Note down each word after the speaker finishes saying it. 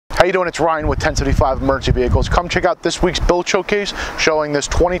How you doing? It's Ryan with 1075 Emergency Vehicles. Come check out this week's build showcase showing this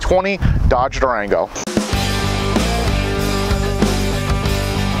 2020 Dodge Durango.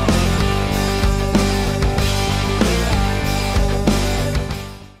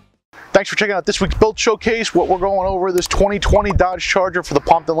 Thanks for checking out this week's build showcase. What we're going over this 2020 Dodge Charger for the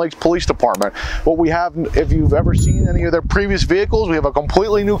Pompton Lakes Police Department. What we have, if you've ever seen any of their previous vehicles, we have a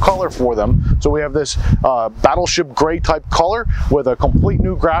completely new color for them. So we have this battleship gray type color with a complete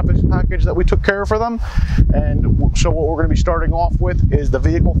new graphics package that we took care of for them. And so what we're going to be starting off with is the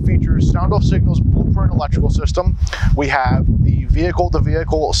vehicle features sound off signals blueprint electrical system. We have the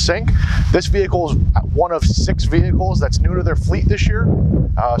vehicle-to-vehicle sync. This vehicle is one of 6 vehicles that's new to their fleet this year.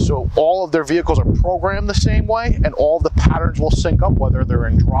 So all of their vehicles are programmed the same way, and all of the patterns will sync up, whether they're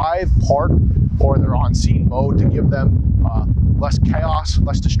in drive, park, or they're on scene mode, to give them less chaos,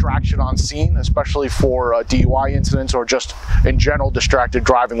 less distraction on scene, especially for DUI incidents or just in general distracted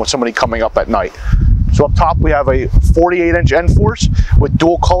driving with somebody coming up at night. So up top we have a 48-inch N-Force with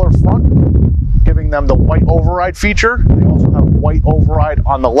dual color front, giving them the white override feature. They also have white override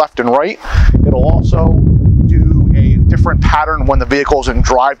on the left and right. It'll also do a different pattern when the vehicle's in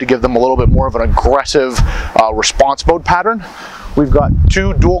drive to give them a little bit more of an aggressive response mode pattern. We've got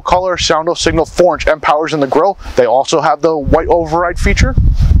 2 dual color sound off signal 4-inch M powers in the grille. They also have the white override feature.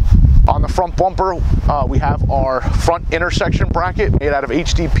 On the front bumper, we have our front intersection bracket made out of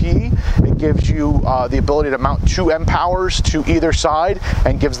HDPE. It gives you the ability to mount 2 M powers to either side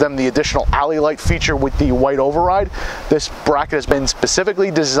and gives them the additional alley light feature with the white override. This bracket has been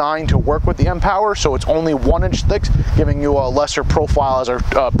specifically designed to work with the M power, so it's only 1 inch thick, giving you a lesser profile as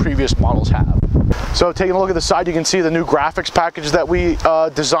our previous models have. So taking a look at the side, you can see the new graphics package that we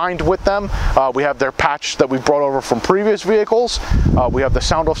designed with them. We have their patch that we brought over from previous vehicles. We have the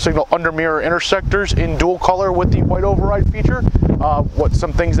sound off signal under mirror intersectors in dual color with the white override feature.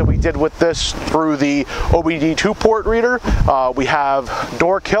 Some things that we did with this through the OBD2 port reader. We have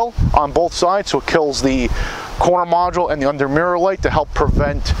door kill on both sides, so it kills the corner module and the under mirror light to help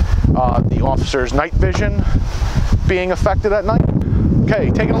prevent the officer's night vision being affected at night. Okay,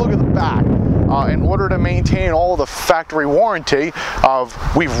 taking a look at the back. In order to maintain all of the factory warranty,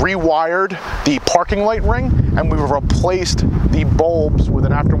 we've rewired the parking light ring, and we've replaced the bulbs with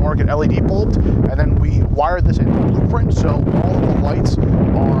an aftermarket LED bulb, and then we wired this into Blueprint, so all of the lights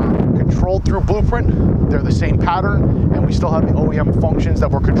are controlled through Blueprint. They're the same pattern, and we still have the OEM functions that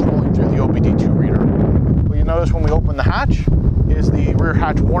we're controlling through the OBD2 reader. What you notice when we open the hatch is the rear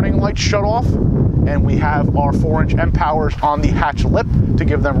hatch warning light shut off, and we have our 4-inch M powers on the hatch lip to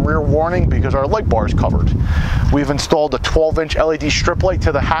give them rear warning because our light bar is covered. We've installed a 12-inch LED strip light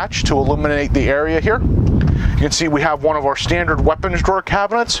to the hatch to illuminate the area here. You can see we have one of our standard weapons drawer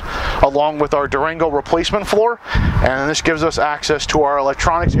cabinets along with our Durango replacement floor, and this gives us access to our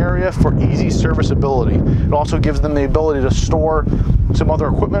electronics area for easy serviceability. It also gives them the ability to store some other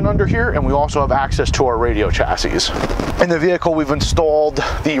equipment under here, and we also have access to our radio chassis. In the vehicle, we've installed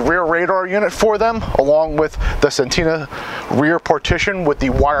the rear radar unit for them, along with the Sentina rear partition with the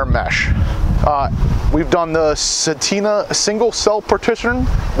wire mesh. We've done the Sentina single cell partition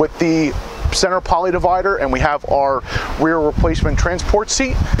with the center poly divider, and we have our rear replacement transport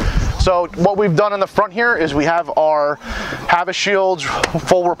seat. So what we've done in the front here is we have our Havishields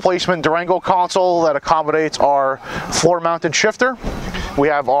full replacement Durango console that accommodates our floor mounted shifter. We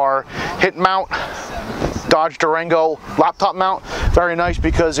have our hit mount Dodge Durango laptop mount. Very nice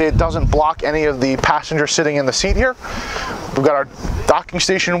because it doesn't block any of the passengers sitting in the seat here. We've got our docking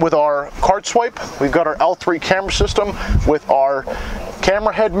station with our card swipe. We've got our L3 camera system with our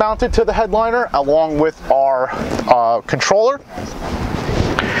camera head mounted to the headliner, along with our controller.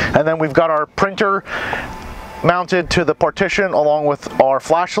 And then we've got our printer mounted to the partition along with our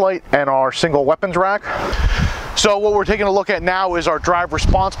flashlight and our single weapons rack. So what we're taking a look at now is our drive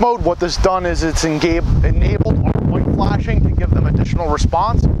response mode. What this done is it's enabled our white flashing to give them additional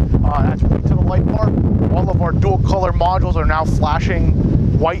response. That's right to the light bar. All of our dual color modules are now flashing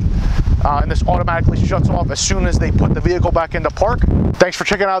white, and this automatically shuts off as soon as they put the vehicle back into park. Thanks for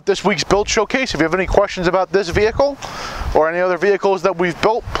checking out this week's build showcase. If you have any questions about this vehicle or any other vehicles that we've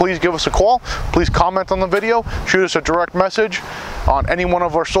built, please give us a call. Please comment on the video, shoot us a direct message on any one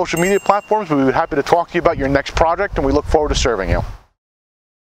of our social media platforms. We'd be happy to talk to you about your next project, and we look forward to serving you.